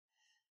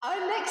Our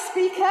next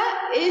speaker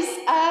is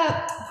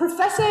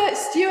Professor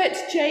Stewart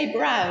J.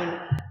 Brown,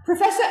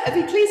 Professor of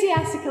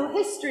Ecclesiastical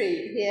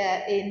History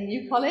here in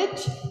New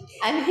College,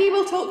 and he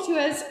will talk to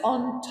us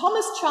on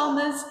Thomas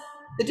Chalmers,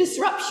 the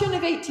disruption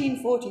of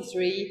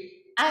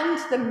 1843, and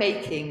the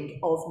making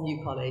of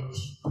New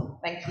College.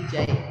 Thank you,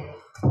 Jay.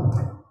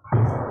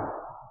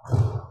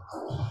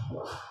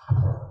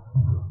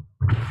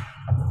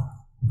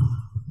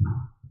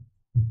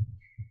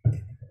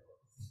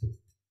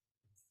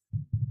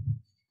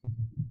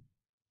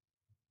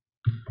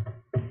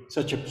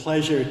 Such a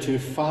pleasure to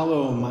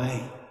follow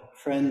my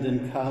friend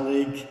and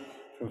colleague,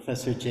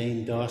 Professor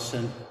Jane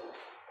Dawson,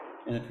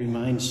 and it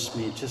reminds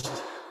me just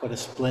what a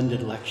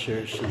splendid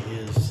lecturer she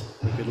is.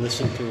 We could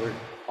listen to her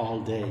all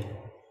day.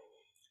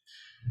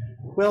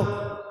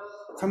 Well,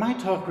 for my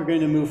talk, we're going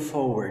to move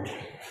forward.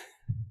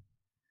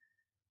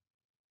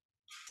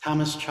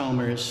 Thomas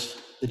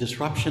Chalmers, the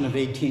disruption of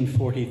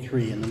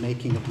 1843 and the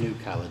making of New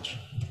College.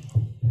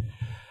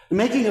 The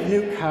making of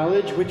New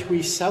College, which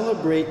we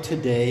celebrate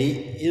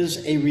today,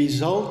 is a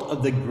result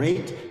of the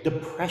Great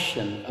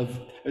Disruption of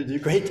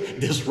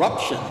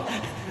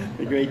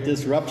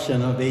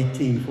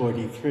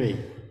 1843.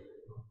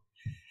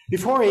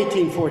 Before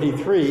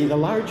 1843, the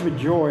large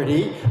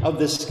majority of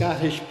the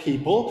Scottish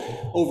people,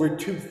 over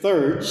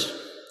 2/3,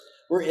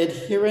 were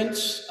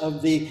adherents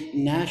of the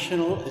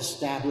National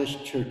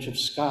Established Church of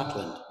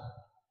Scotland,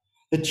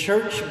 the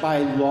church by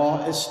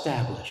law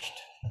established.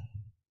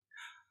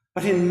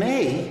 But in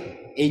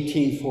May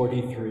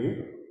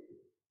 1843,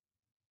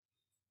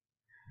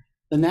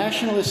 the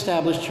National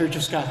Established Church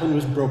of Scotland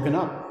was broken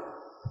up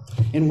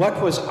in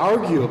what was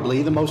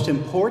arguably the most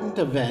important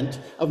event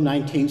of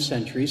 19th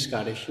century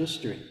Scottish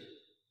history.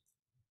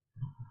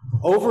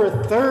 Over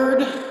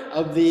 1/3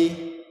 of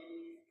the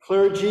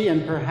clergy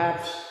and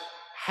perhaps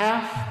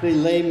half the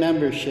lay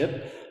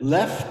membership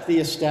left the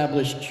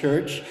established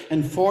church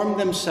and formed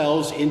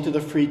themselves into the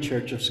Free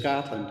Church of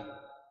Scotland.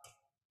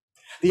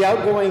 The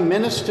outgoing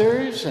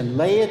ministers and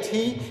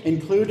laity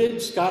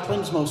included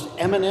Scotland's most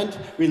eminent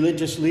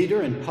religious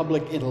leader and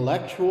public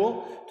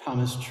intellectual,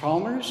 Thomas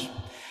Chalmers,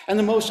 and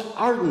the most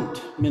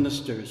ardent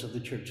ministers of the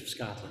Church of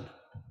Scotland.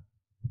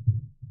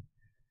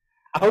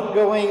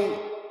 Outgoing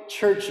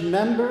church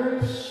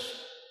members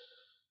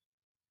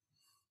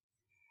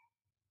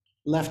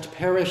left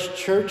parish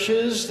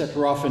churches that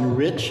were often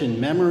rich in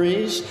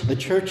memories, the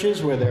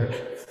churches where their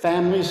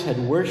families had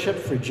worshiped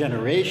for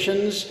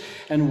generations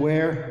and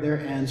where their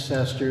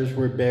ancestors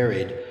were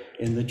buried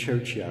in the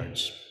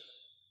churchyards.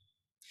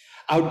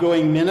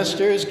 Outgoing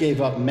ministers gave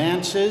up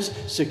manses,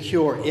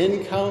 secure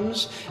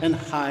incomes, and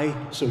high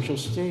social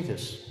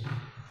status.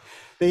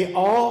 They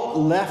all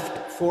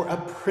left for a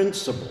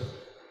principle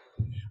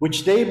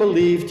which they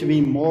believed to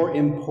be more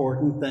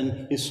important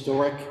than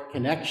historic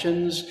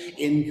connections,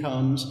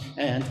 incomes,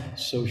 and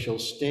social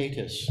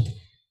status.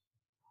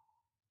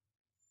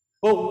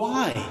 Well,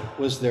 why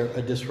was there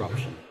a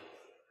disruption?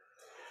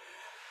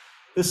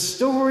 The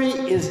story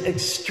is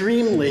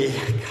extremely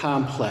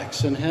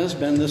complex and has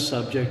been the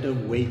subject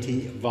of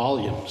weighty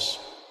volumes.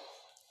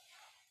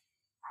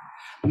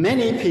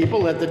 Many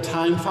people at the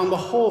time found the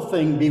whole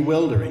thing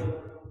bewildering.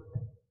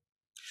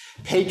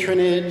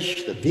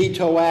 Patronage, the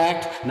Veto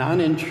Act,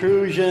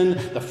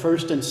 non-intrusion, the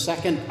first and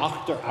second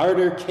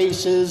Ardor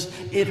cases,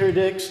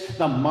 interdicts,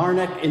 the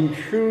Marnock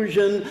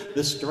intrusion,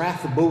 the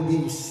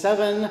Strathbogie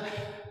 7,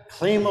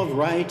 claim of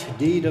right,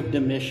 deed of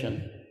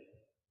demission.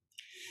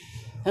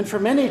 And for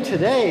many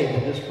today,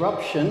 the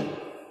disruption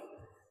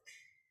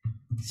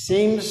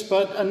seems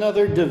but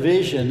another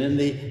division in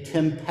the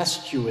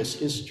tempestuous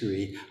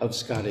history of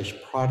Scottish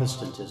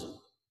Protestantism.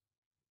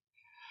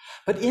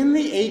 But in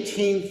the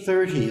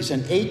 1830s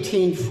and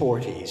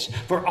 1840s,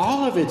 for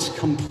all of its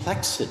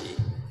complexity,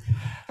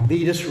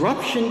 the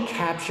disruption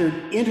captured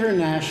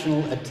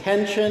international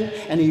attention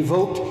and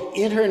evoked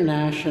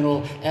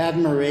international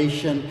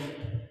admiration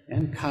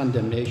and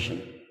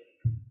condemnation.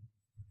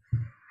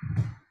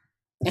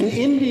 An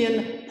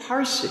Indian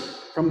Parsi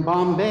from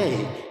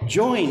Bombay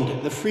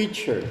joined the Free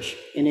Church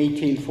in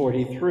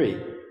 1843,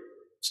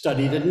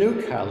 studied at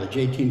New College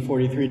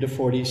 1843 to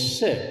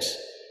 46,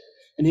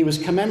 and he was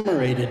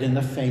commemorated in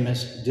the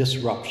famous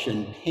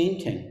Disruption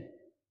painting.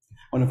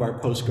 One of our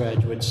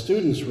postgraduate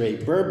students, Ray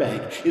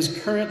Burbank,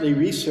 is currently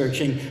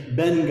researching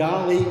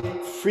Bengali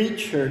Free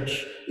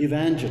Church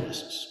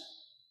evangelists.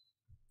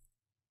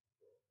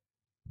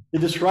 The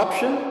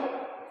disruption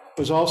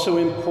was also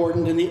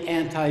important in the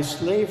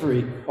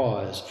anti-slavery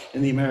cause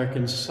in the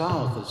American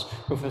South, as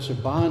Professor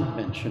Bond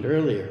mentioned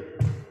earlier.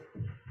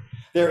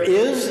 There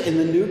is in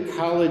the New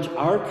College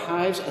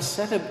archives a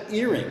set of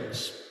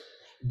earrings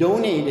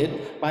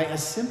donated by a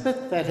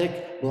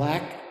sympathetic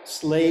Black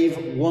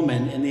slave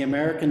woman in the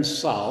American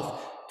South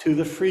to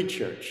the Free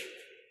Church.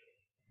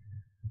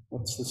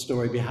 What's the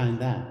story behind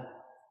that?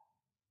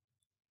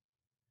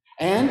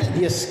 And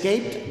the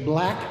escaped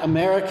Black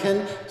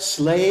American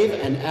slave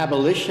and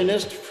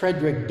abolitionist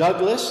Frederick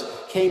Douglass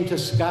came to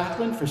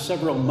Scotland for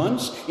several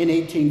months in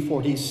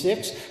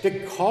 1846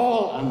 to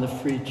call on the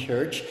Free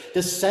Church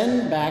to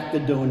send back the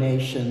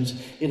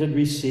donations it had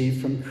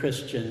received from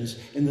Christians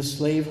in the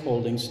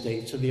slaveholding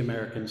states of the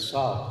American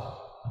South.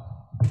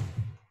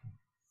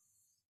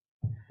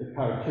 The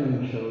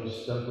cartoon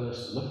shows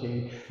Douglas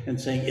looking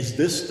and saying, "Is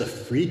this the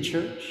Free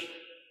Church?"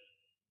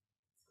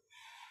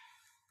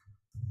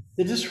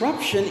 The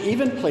disruption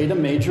even played a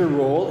major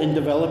role in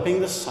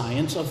developing the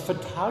science of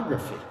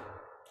photography.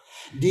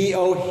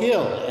 D.O.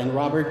 Hill and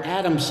Robert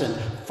Adamson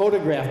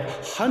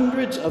photographed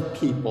hundreds of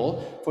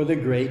people for the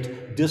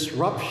Great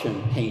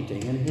Disruption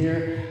painting. And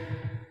here,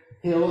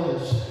 Hill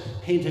has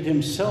painted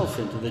himself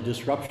into the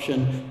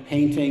disruption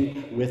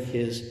painting with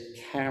his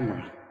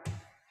camera.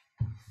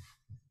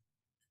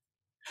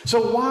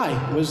 So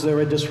why was there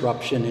a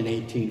disruption in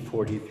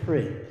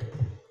 1843?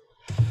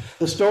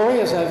 The story,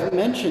 as I've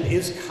mentioned,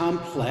 is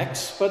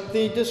complex, but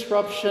the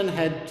disruption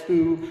had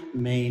two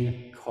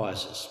main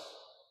causes.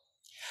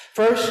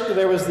 First,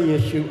 there was the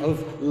issue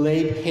of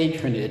lay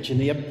patronage in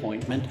the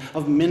appointment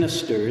of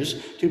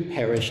ministers to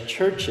parish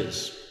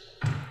churches.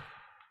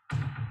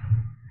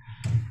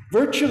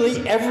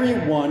 Virtually every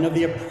one of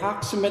the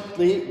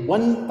approximately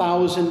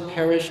 1,000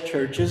 parish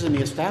churches in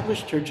the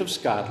established Church of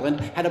Scotland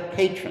had a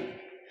patron,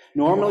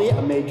 normally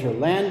a major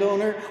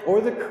landowner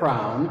or the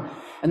crown,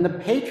 and the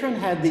patron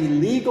had the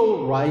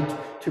legal right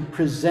to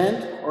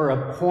present or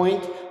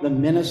appoint the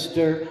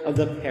minister of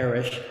the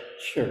parish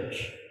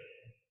church.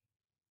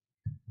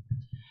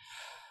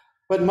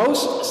 But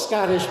most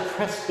Scottish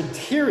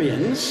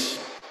Presbyterians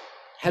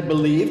had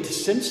believed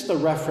since the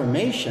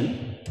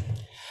Reformation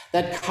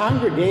that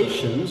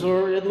congregations,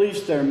 or at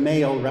least their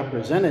male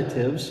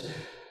representatives,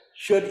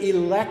 should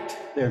elect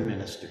their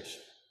ministers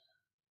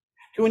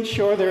to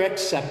ensure their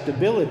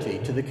acceptability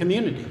to the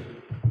community.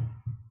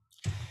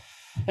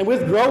 And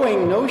with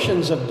growing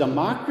notions of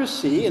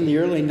democracy in the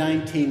early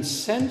 19th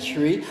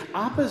century,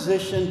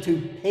 opposition to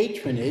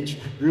patronage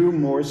grew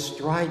more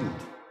strident.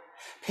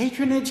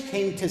 Patronage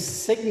came to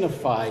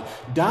signify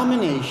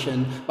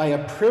domination by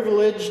a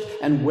privileged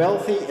and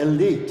wealthy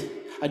elite,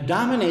 a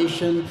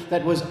domination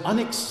that was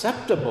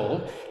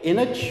unacceptable in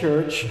a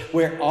church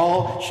where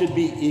all should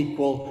be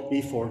equal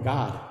before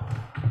God.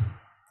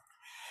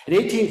 In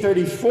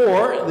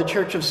 1834, the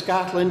Church of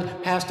Scotland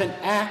passed an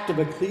act of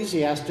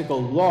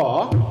ecclesiastical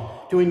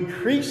law to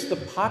increase the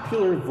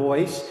popular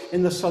voice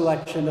in the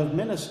selection of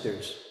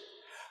ministers.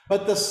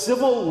 But the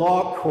civil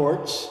law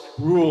courts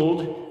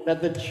ruled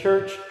that the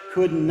church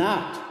could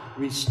not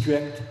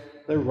restrict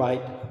the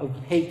right of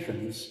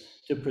patrons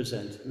to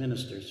present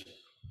ministers.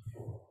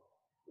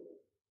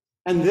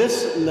 And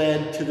this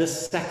led to the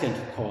second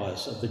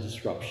cause of the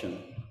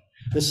disruption,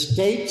 the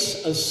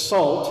state's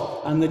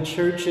assault on the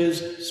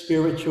church's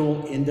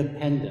spiritual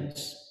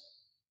independence.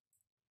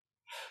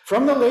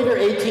 From the later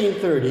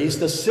 1830s,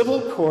 the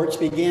civil courts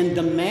began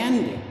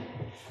demanding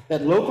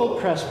that local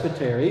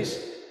presbyteries,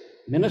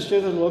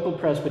 ministers of the local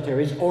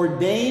presbyteries,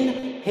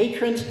 ordain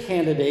patrons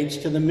candidates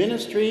to the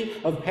ministry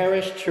of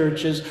parish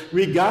churches,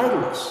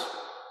 regardless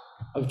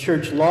of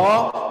church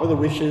law or the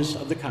wishes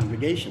of the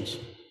congregations.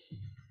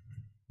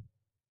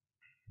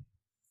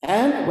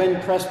 And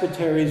when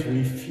presbyteries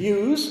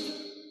refused,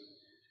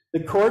 the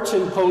courts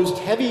imposed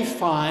heavy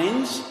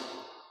fines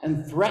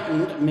and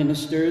threatened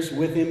ministers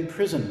with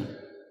imprisonment.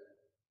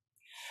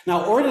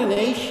 Now,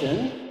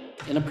 ordination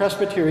in a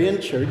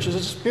Presbyterian church is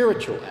a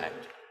spiritual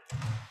act.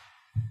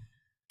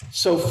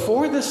 So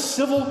for the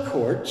civil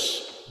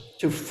courts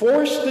to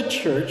force the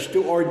church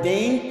to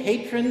ordain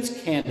patrons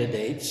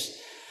candidates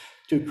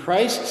to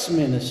Christ's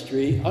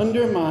ministry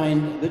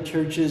undermined the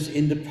church's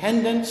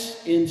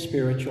independence in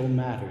spiritual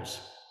matters.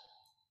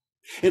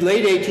 In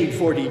late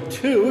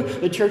 1842,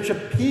 the church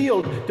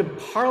appealed to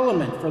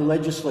Parliament for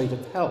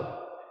legislative help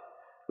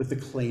with the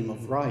claim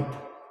of right.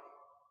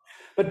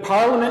 But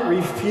Parliament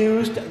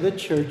refused the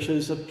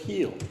church's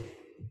appeal.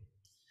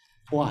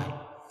 Why?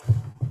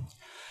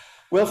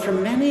 Well, for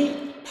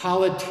many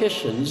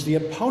politicians, the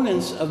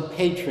opponents of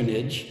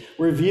patronage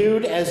were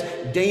viewed as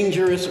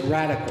dangerous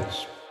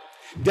radicals,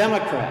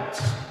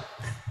 Democrats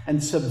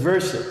and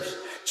subversives,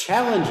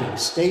 challenging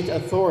state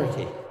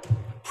authority,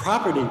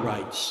 property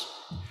rights,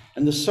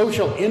 and the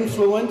social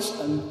influence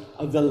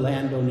of the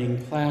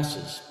landowning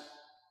classes.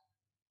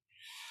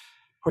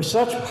 For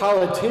such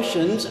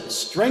politicians,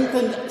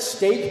 strengthened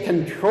state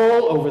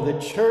control over the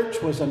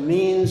church was a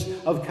means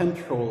of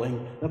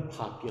controlling the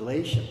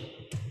population.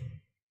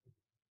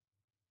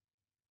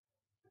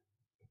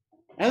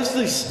 As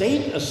the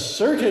state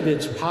asserted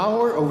its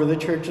power over the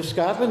Church of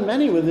Scotland,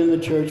 many within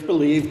the church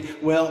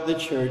believed, well, the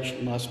church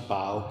must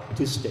bow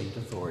to state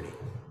authority.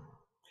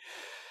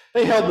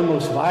 They held the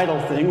most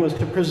vital thing was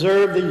to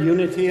preserve the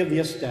unity of the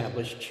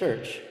established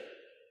church.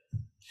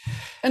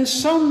 And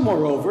some,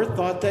 moreover,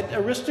 thought that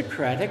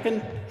aristocratic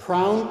and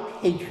crown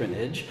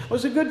patronage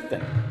was a good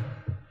thing,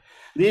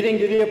 leading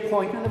to the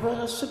appointment of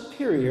a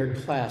superior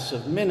class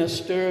of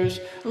ministers,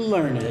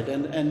 learned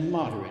and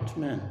moderate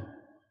men.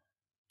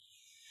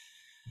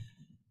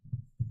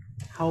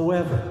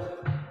 However,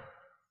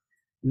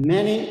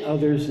 Many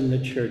others in the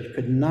church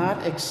could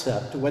not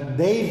accept what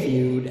they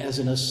viewed as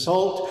an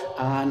assault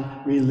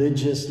on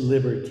religious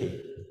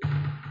liberty.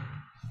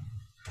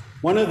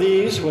 One of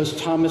these was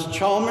Thomas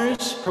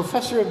Chalmers,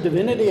 professor of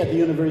divinity at the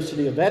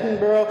University of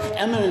Edinburgh,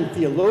 eminent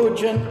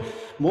theologian,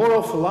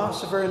 moral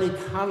philosopher, and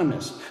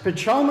economist. For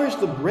Chalmers,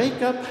 the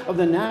breakup of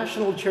the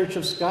National Church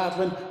of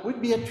Scotland would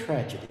be a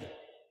tragedy.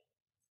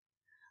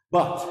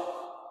 But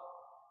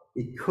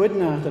he could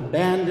not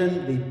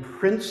abandon the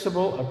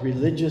principle of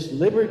religious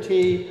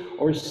liberty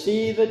or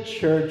see the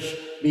church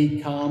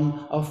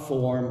become a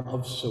form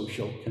of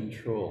social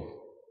control.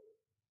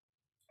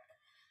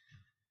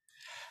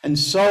 And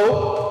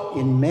so,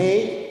 in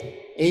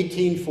May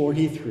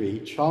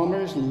 1843,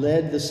 Chalmers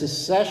led the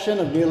secession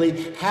of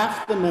nearly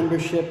half the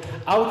membership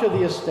out of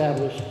the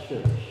established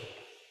church.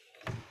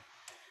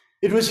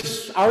 It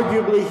was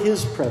arguably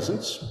his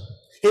presence,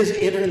 his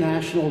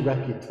international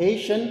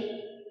reputation,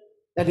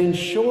 that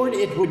ensured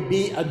it would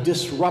be a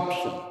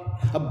disruption,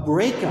 a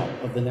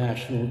breakup of the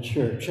national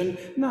church, and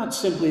not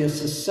simply a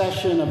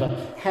secession of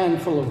a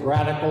handful of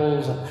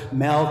radicals and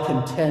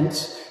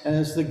malcontents,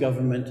 as the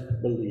government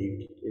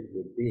believed it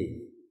would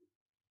be.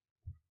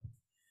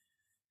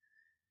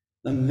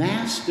 The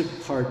mass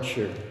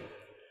departure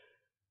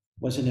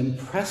was an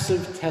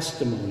impressive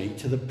testimony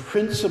to the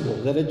principle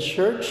that a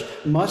church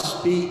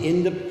must be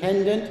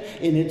independent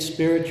in its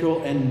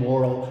spiritual and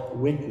moral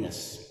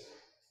witness.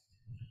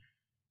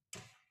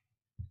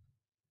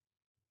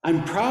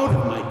 "I'm proud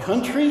of my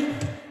country,"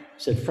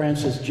 said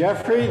Francis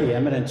Jeffrey, the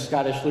eminent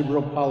Scottish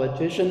Liberal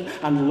politician,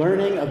 on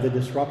learning of the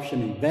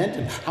disruption event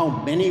and how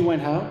many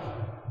went out.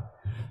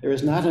 "There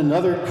is not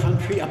another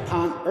country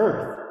upon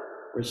earth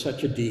where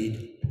such a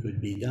deed could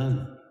be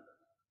done."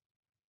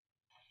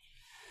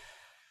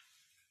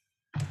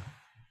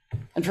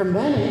 And for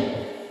many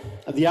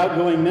of the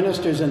outgoing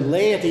ministers and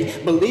laity,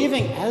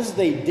 believing as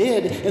they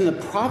did in the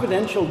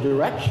providential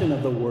direction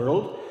of the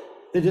world,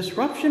 the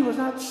disruption was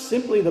not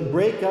simply the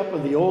breakup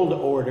of the old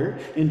order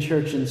in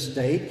church and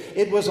state,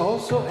 it was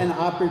also an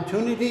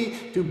opportunity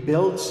to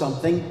build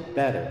something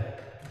better.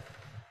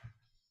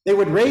 They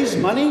would raise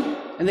money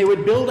and they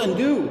would build a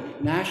new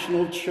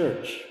national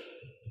church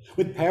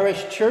with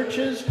parish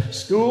churches,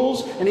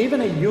 schools, and even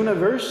a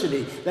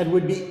university that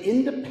would be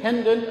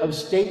independent of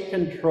state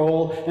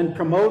control and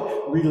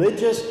promote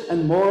religious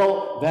and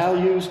moral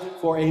values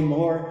for a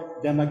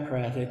more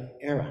democratic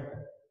era.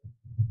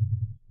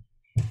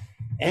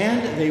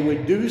 And they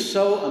would do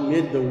so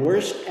amid the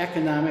worst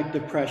economic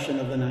depression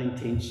of the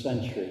 19th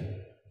century.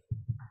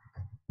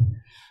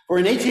 For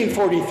in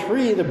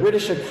 1843, the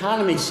British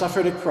economy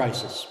suffered a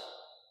crisis,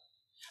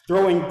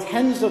 throwing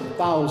tens of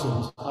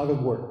thousands out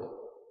of work.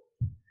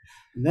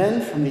 And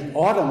then from the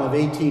autumn of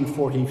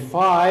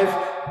 1845,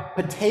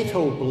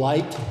 potato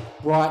blight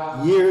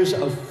brought years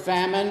of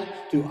famine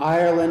to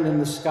Ireland and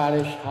the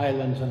Scottish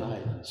Highlands and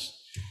Islands.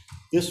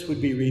 This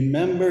would be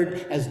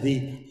remembered as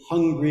the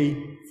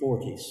Hungry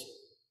 40s.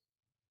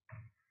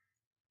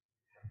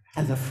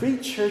 And the Free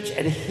Church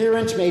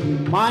adherents made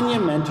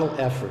monumental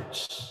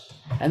efforts,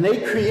 and they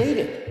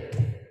created,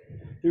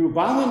 through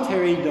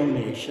voluntary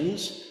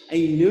donations,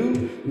 a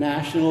new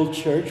national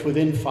church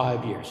within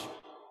 5 years.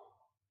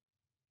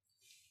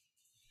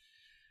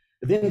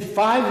 Within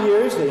 5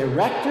 years, they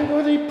erected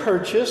or they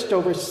purchased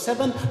over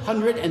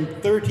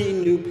 730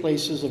 new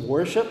places of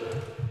worship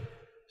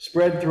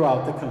spread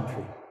throughout the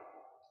country.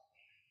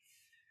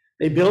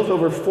 They built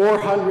over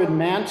 400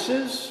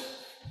 manses,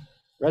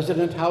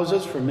 resident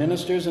houses for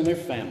ministers and their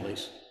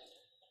families.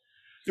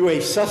 Through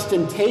a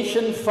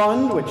sustentation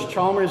fund, which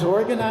Chalmers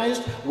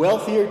organized,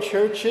 wealthier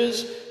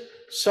churches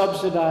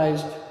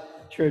subsidized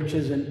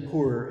churches in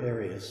poorer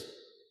areas.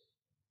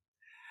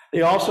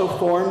 They also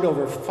formed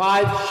over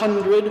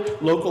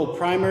 500 local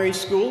primary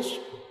schools.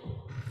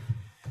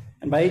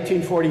 And by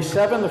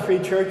 1847, the Free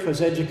Church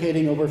was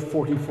educating over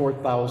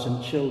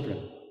 44,000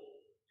 children.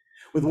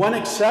 With one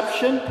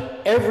exception,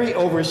 every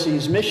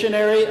overseas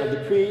missionary of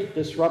the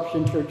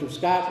pre-disruption Church of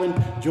Scotland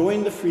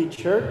joined the Free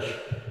Church,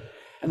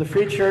 and the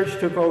Free Church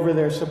took over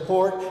their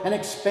support and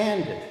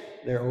expanded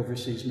their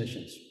overseas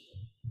missions.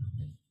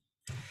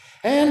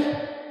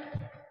 And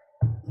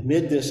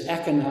amid this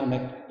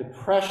economic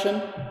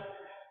depression,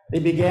 they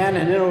began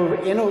an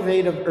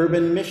innovative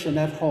urban mission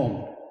at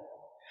home,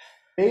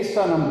 based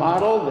on a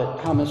model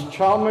that Thomas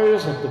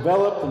Chalmers had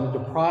developed in the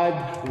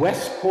deprived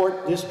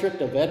Westport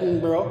district of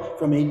Edinburgh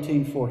from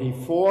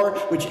 1844,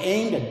 which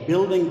aimed at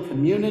building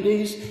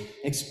communities,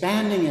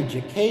 expanding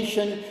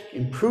education,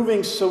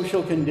 improving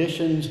social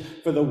conditions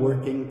for the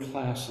working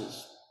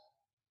classes.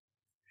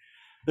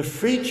 The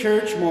Free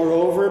Church,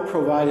 moreover,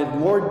 provided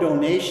more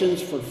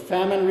donations for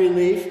famine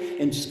relief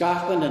in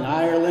Scotland and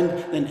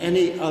Ireland than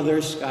any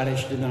other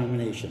Scottish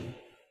denomination.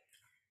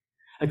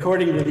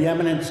 According to the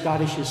eminent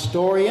Scottish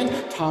historian,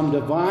 Tom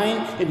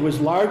Devine, it was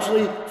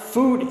largely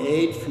food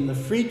aid from the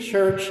Free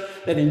Church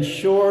that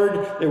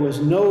ensured there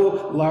was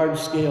no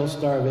large-scale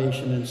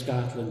starvation in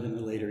Scotland in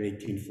the later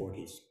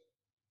 1840s.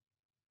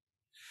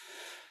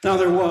 Now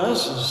there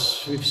was,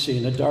 as we've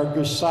seen, a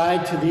darker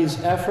side to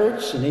these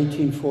efforts. In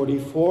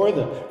 1844,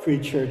 the Free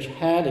Church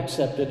had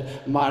accepted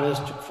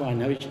modest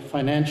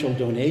financial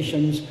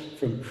donations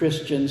from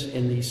Christians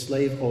in the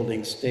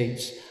slaveholding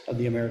states of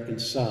the American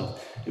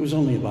South. It was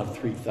only about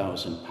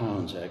 3,000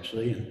 pounds,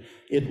 actually, and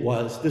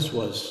this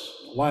was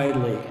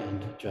widely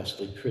and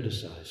justly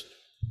criticized.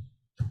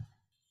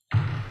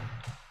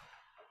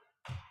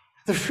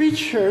 The Free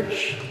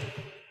Church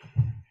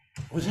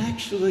was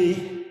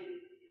actually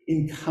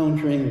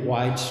encountering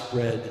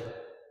widespread,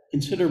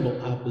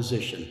 considerable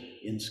opposition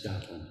in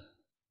Scotland.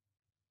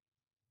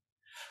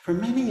 For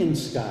many in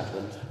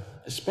Scotland,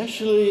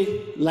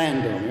 especially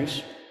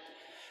landowners,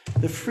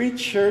 the Free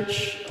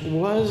Church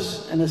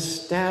was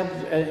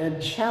a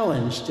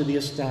challenge to the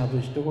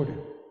established order,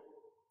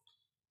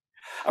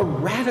 a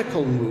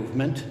radical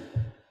movement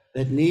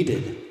that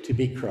needed to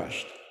be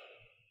crushed.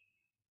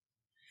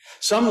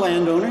 Some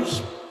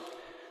landowners,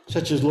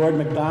 such as Lord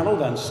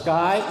MacDonald on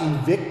Skye,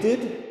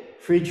 evicted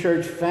Free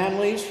Church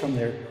families from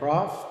their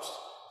crofts,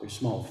 their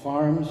small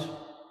farms,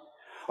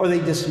 or they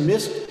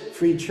dismissed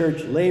Free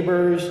Church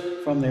laborers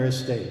from their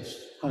estates,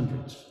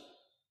 hundreds.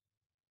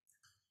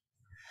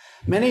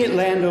 Many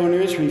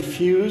landowners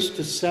refused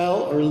to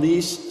sell or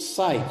lease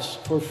sites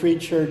for Free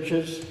Church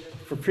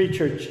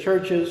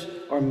churches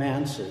or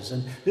manses.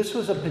 And this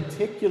was a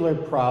particular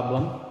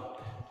problem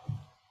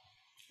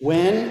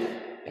when,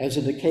 as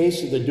in the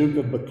case of the Duke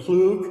of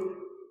Buccleuch,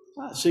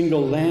 a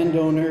single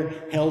landowner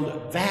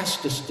held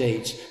vast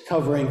estates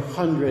covering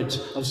hundreds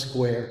of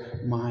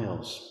square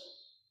miles.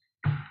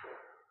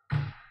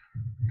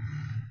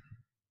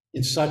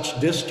 In such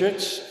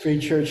districts, Free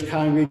Church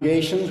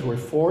congregations were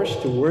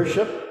forced to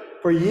worship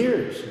for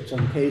years, in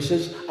some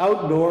cases,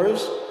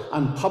 outdoors,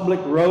 on public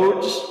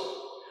roads,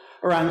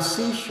 or on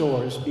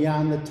seashores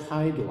beyond the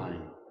tide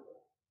line.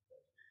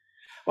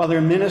 While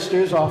their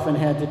ministers often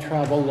had to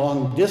travel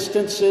long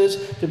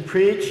distances to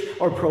preach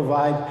or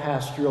provide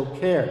pastoral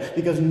care,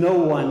 because no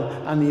one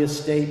on the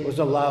estate was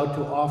allowed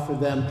to offer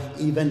them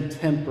even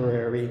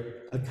temporary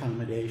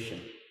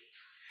accommodation.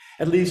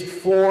 At least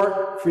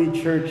 4 Free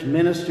Church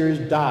ministers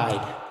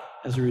died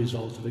as a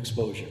result of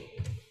exposure.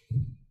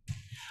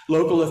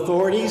 Local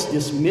authorities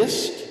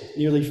dismissed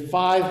nearly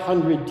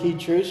 500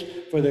 teachers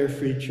for their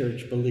Free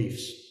Church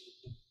beliefs.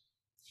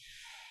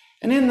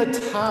 And in the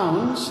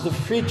towns, the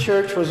Free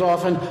Church was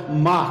often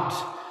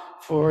mocked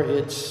for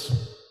its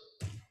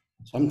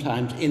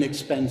sometimes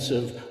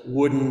inexpensive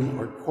wooden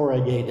or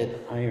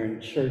corrugated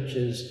iron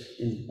churches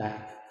in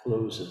back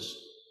closes.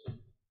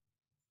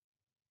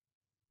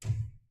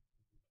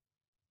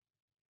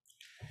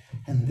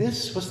 And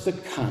this was the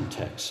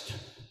context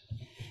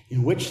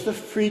in which the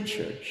Free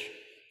Church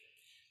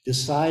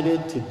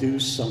decided to do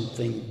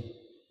something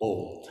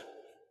bold.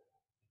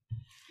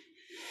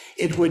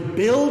 It would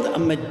build a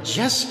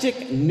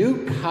majestic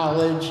new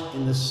college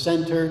in the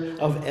center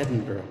of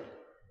Edinburgh.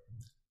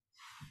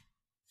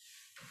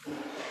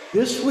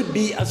 This would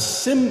be a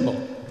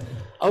symbol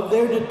of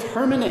their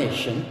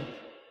determination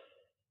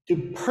to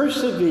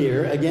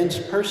persevere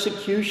against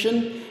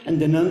persecution and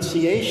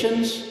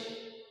denunciations,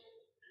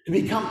 to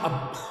become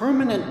a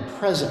permanent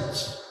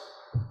presence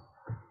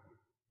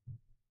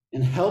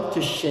and help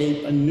to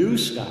shape a new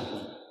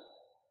Scotland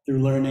through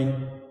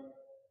learning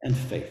and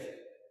faith.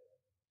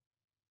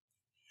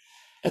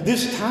 At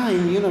this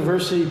time,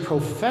 university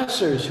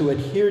professors who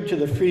adhered to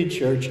the Free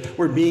Church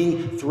were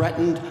being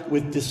threatened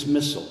with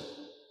dismissal.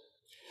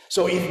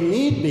 So if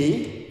need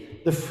be,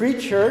 the Free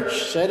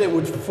Church said it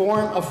would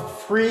form a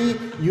free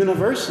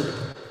university,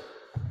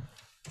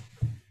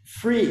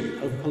 free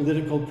of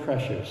political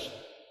pressures.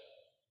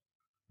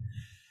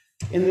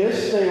 In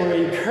this, they were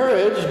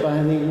encouraged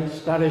by the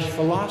Scottish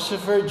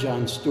philosopher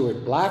John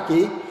Stewart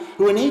Blackie,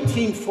 who in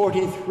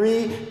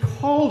 1843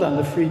 called on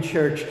the Free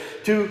Church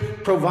to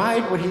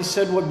provide what he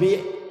said would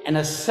be an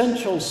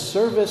essential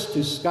service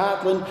to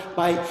Scotland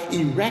by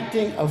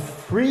erecting a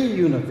free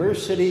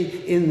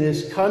university in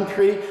this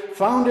country,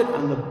 founded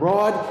on the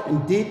broad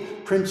and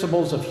deep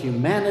principles of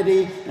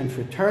humanity and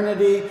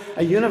fraternity,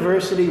 a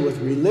university with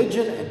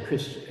religion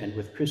and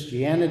with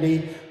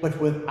Christianity, but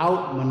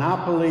without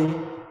monopoly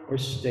or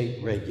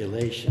state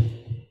regulation.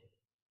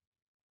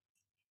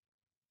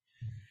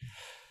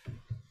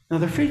 Now,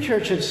 the Free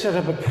Church had set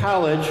up a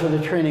college for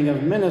the training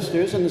of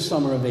ministers in the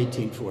summer of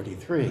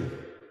 1843.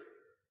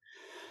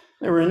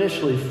 There were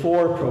initially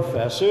 4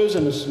 professors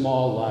and a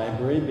small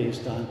library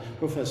based on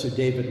Professor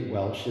David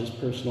Welsh's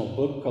personal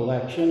book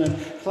collection, and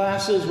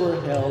classes were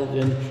held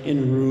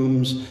in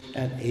rooms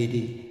at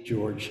 80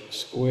 George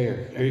Street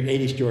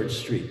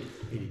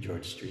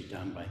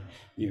down by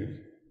near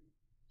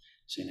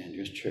St.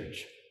 Andrew's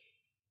Church.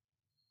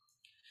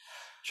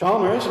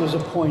 Chalmers was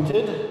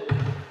appointed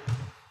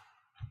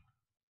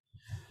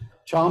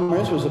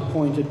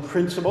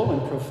principal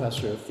and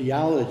professor of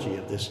theology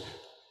of this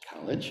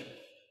college.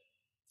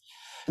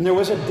 And there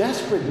was a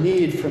desperate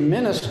need for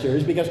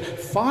ministers because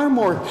far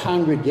more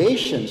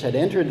congregations had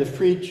entered the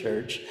Free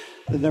Church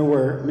than there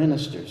were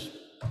ministers.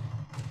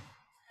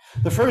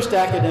 The first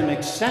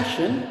academic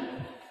session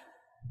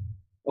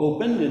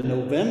opened in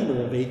November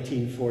of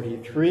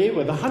 1843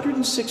 with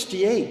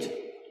 168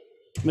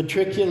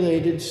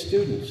 matriculated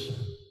students.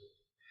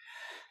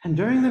 And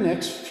during the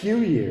next few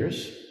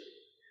years,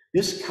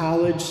 this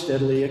college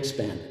steadily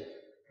expanded.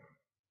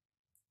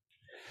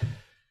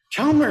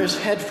 Chalmers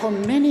had for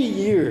many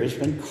years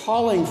been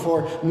calling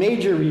for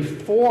major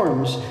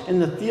reforms in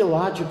the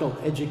theological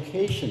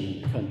education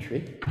in the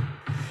country,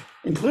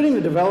 including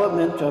the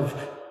development of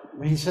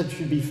what he said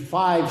should be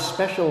 5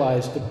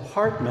 specialized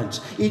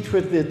departments, each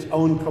with its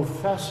own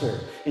professor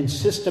in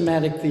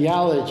systematic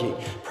theology,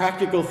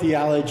 practical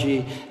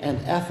theology and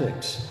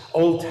ethics,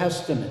 Old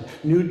Testament,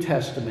 New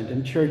Testament,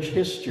 and church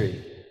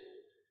history.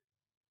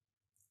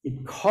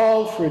 It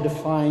called for a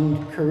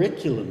defined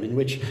curriculum in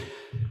which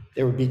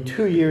there would be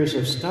 2 years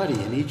of study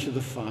in each of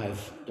the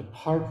 5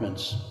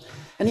 departments.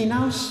 And he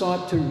now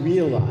sought to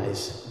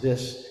realize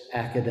this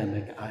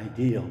academic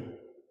ideal.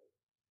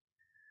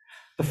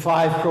 The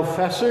 5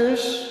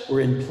 professors were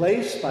in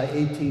place by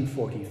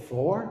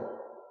 1844,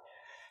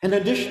 and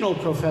additional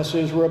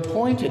professors were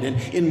appointed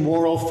in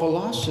moral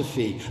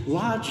philosophy,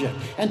 logic,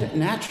 and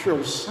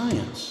natural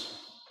science.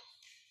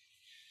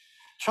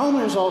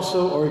 Chalmers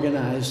also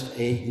organized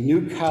a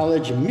new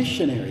college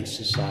missionary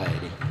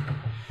society,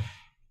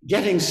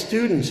 getting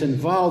students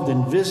involved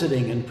in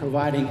visiting and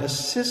providing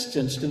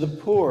assistance to the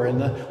poor in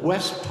the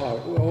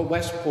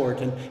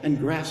Westport and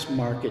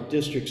Grassmarket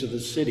districts of the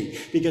city,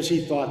 because he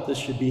thought this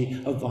should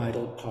be a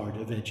vital part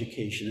of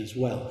education as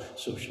well,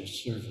 social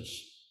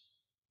service.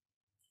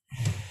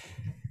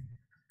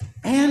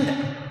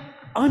 And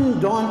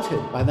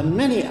undaunted by the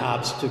many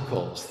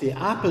obstacles, the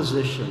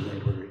opposition,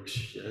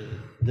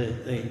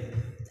 the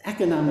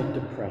economic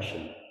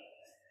depression,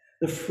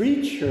 the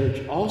Free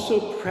Church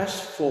also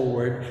pressed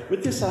forward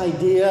with this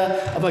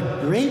idea of a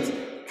great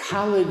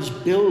college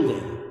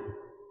building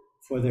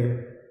for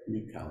their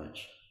new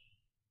college.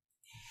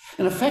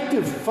 An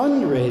effective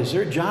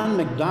fundraiser, John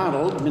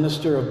MacDonald,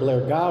 minister of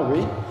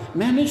Blairgowrie,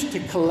 managed to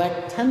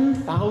collect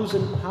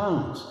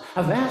 £10,000,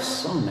 a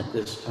vast sum at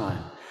this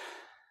time,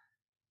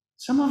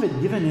 some of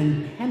it given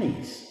in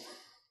pennies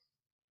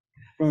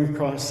from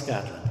across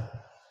Scotland.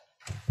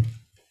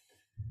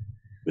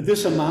 With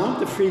this amount,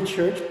 the Free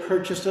Church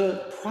purchased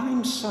a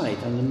prime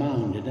site on the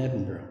Mound in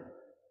Edinburgh.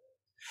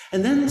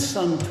 And then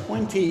some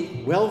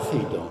 20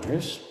 wealthy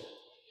donors,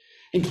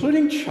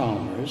 including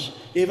Chalmers,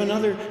 gave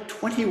another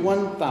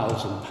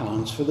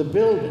 £21,000 for the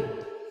building.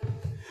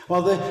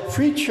 While the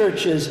Free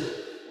Church's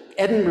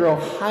Edinburgh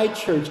High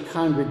Church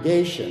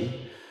congregation,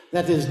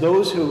 that is,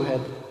 those who had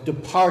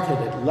departed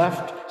and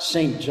left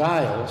St.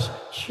 Giles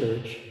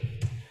Church,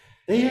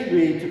 they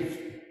agreed to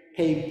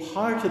pay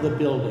part of the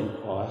building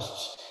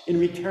costs in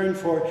return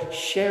for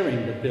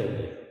sharing the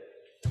building.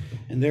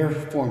 And their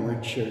former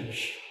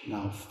church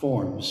now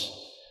forms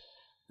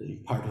the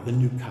part of the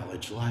new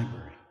college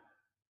library.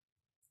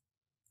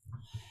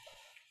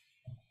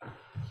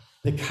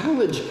 The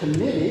college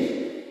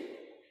committee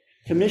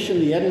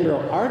commissioned the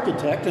Edinburgh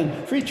architect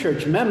and Free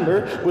Church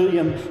member,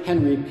 William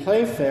Henry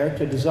Playfair,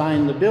 to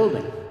design the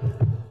building.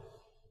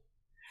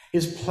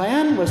 His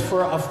plan was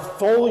for a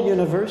full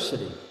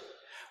university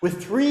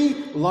with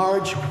 3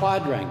 large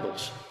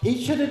quadrangles,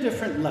 each at a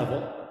different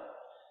level,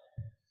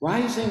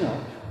 rising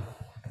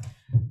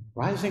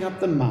up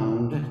the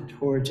Mound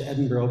towards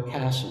Edinburgh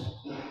Castle.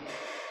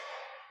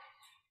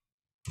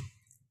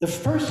 The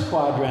first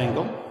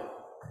quadrangle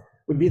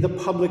would be the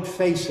public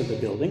face of the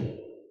building,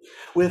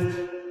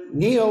 with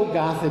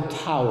neo-Gothic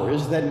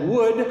towers that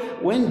would,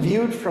 when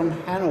viewed from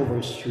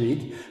Hanover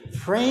Street,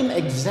 frame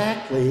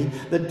exactly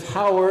the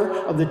tower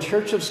of the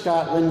Church of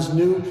Scotland's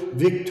new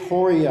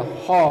Victoria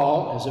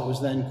Hall, as it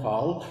was then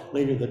called,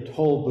 later the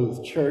Toll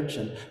Booth Church,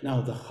 and now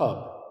the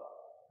Hub,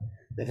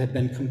 that had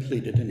been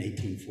completed in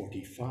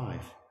 1845.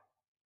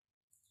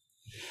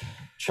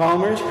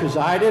 Chalmers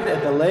presided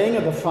at the laying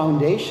of the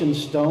foundation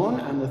stone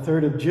on the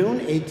 3rd of June,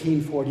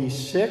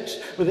 1846,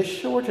 with a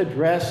short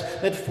address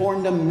that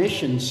formed a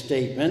mission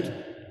statement.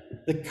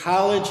 The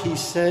college, he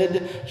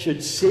said,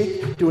 should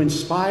seek to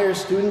inspire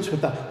students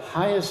with the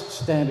highest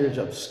standards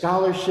of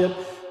scholarship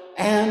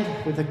and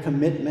with a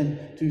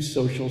commitment to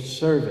social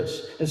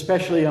service,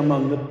 especially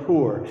among the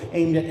poor,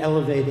 aimed at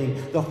elevating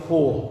the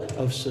whole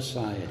of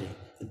society,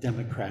 the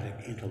democratic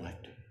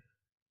intellect.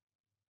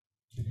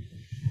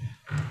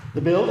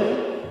 The building,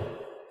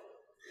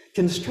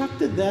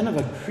 constructed then of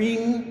a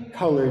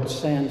cream-colored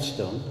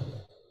sandstone,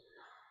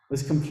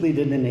 was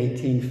completed in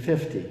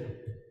 1850.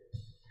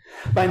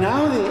 By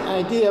now, the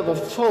idea of a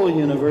full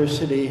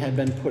university had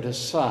been put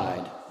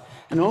aside,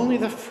 and only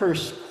the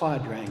first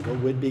quadrangle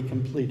would be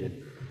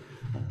completed.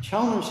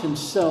 Chalmers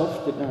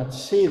himself did not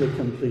see the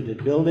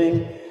completed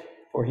building,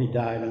 for he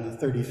died on the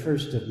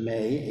 31st of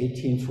May,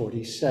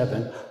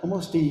 1847,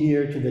 almost a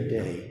year to the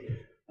day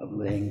of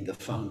laying the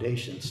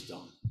foundation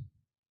stone.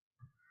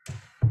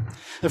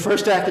 The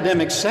first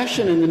academic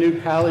session in the new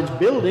college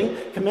building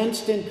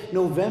commenced in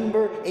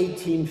November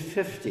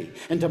 1850,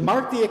 and to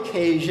mark the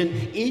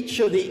occasion, each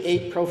of the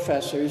 8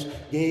 professors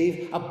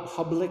gave a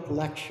public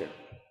lecture.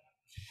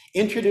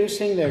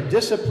 introducing their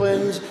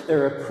disciplines,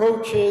 their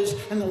approaches,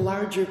 and the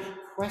larger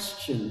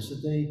questions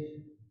that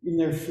in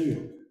their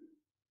field.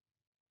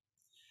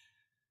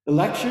 The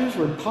lectures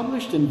were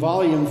published in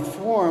volume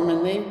form,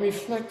 and they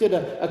reflected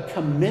a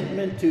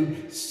commitment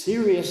to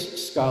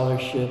serious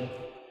scholarship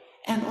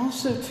and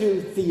also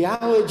to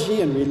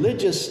theology and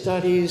religious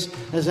studies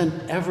as an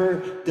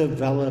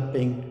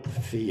ever-developing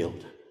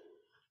field.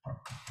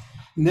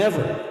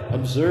 Never,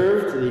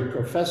 observed the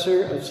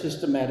professor of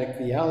systematic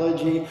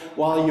theology,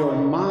 while your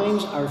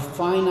minds are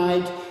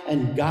finite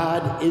and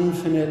God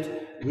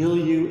infinite, will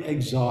you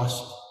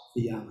exhaust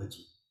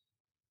theology?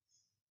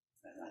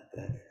 I like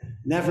that.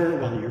 Never,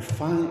 while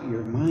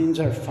your minds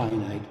are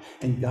finite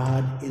and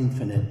God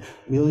infinite,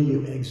 will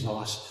you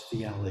exhaust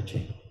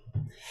theology.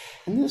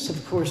 And this,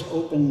 of course,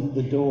 opened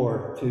the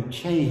door to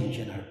change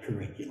in our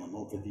curriculum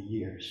over the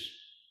years,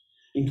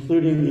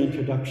 including the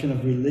introduction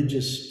of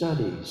religious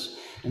studies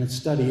and a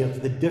study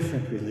of the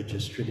different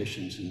religious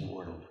traditions in the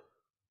world.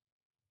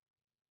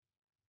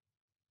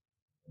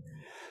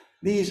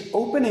 These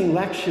opening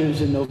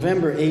lectures in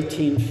November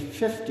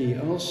 1850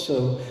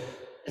 also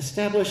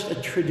established a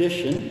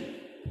tradition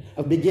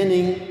of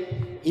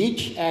beginning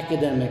each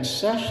academic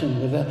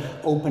session with an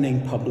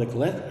opening public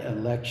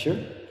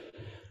lecture,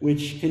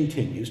 which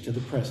continues to the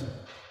present.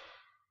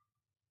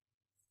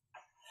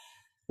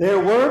 There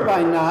were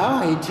by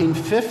now,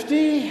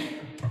 1850,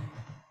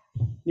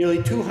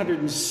 nearly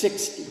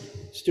 260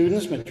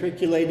 students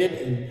matriculated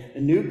in a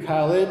new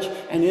college,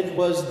 and it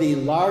was the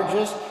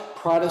largest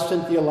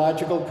Protestant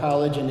theological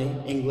college in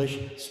the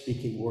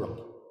English-speaking world.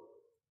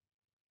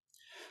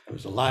 There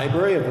was a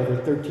library of over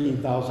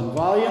 13,000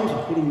 volumes,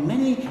 including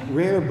many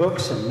rare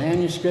books and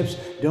manuscripts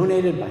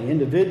donated by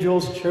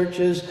individuals,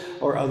 churches,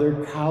 or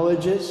other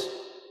colleges.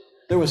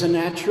 There was a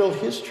natural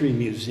history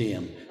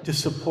museum to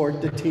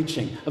support the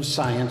teaching of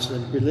science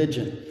and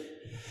religion.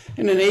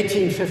 And in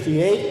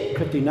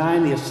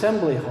 1858-59, the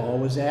Assembly Hall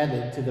was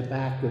added to the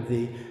back of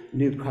the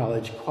new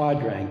college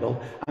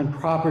quadrangle on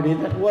property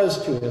that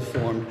was to have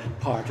formed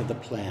part of the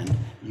planned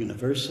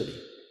university.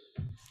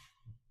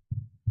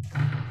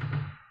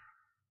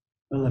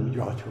 Well, let me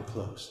draw to a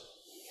close.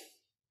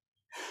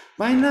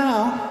 By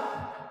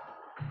now,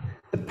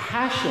 the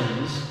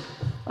passions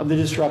of the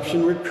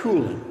disruption were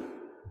cooling,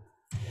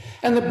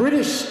 and the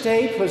British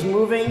state was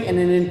moving in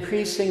an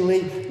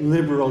increasingly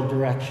liberal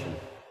direction.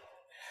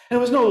 And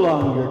it was no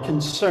longer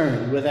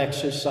concerned with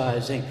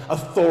exercising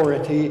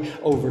authority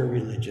over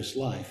religious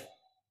life.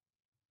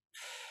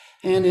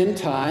 And in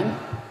time,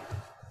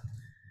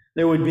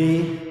 there would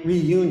be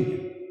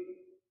reunion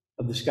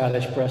of the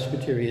Scottish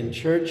Presbyterian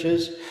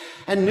churches,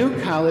 and New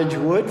College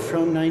would,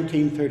 from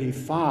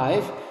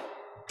 1935,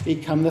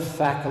 become the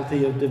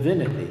Faculty of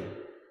Divinity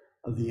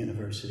of the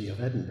University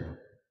of Edinburgh,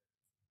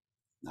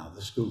 now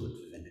the School of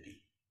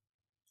Divinity.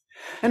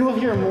 And we'll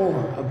hear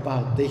more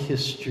about the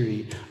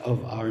history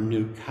of our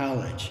new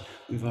college.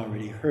 We've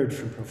already heard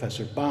from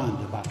Professor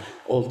Bond about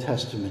Old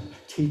Testament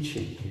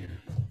teaching here.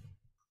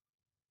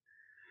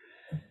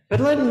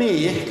 But let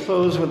me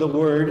close with a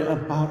word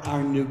about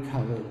our new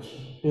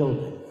college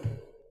building.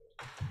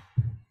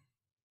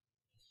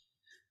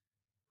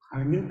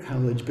 Our new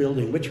college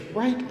building, which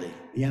rightly,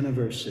 the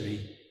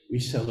anniversary we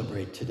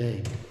celebrate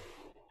today.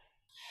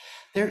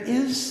 There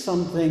is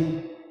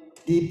something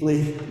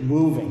deeply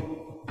moving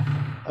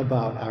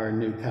about our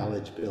new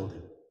college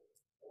building,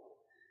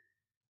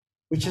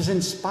 which has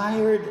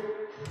inspired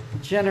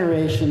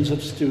generations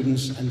of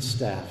students and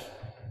staff.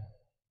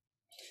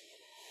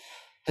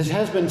 As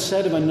has been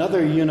said of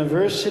another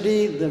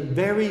university, the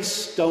very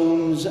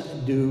stones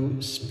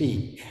do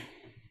speak.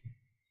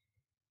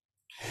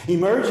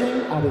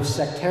 Emerging out of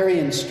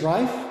sectarian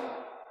strife,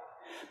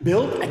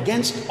 built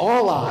against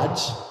all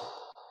odds,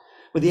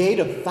 with the aid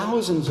of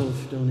thousands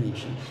of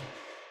donations,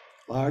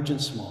 large and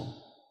small,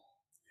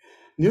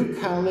 New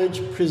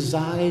College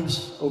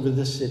presides over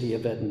the city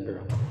of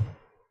Edinburgh,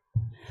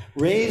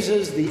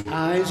 raises the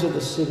eyes of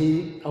the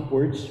city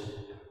upwards,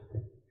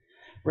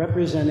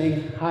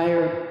 representing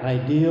higher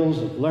ideals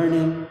of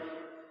learning,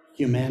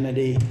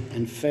 humanity,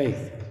 and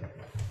faith.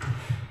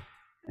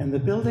 And the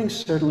building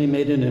certainly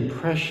made an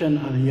impression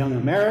on a young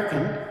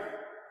American,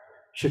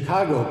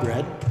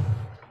 Chicago-bred,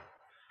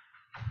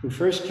 who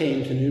first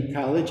came to New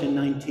College in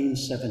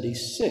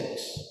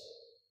 1976,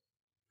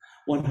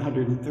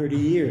 130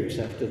 years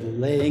after the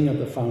laying of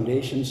the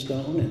foundation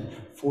stone and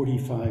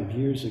 45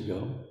 years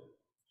ago,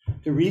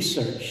 to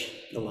research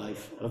the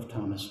life of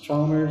Thomas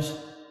Chalmers,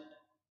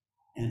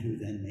 and who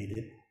then made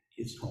it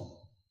his home.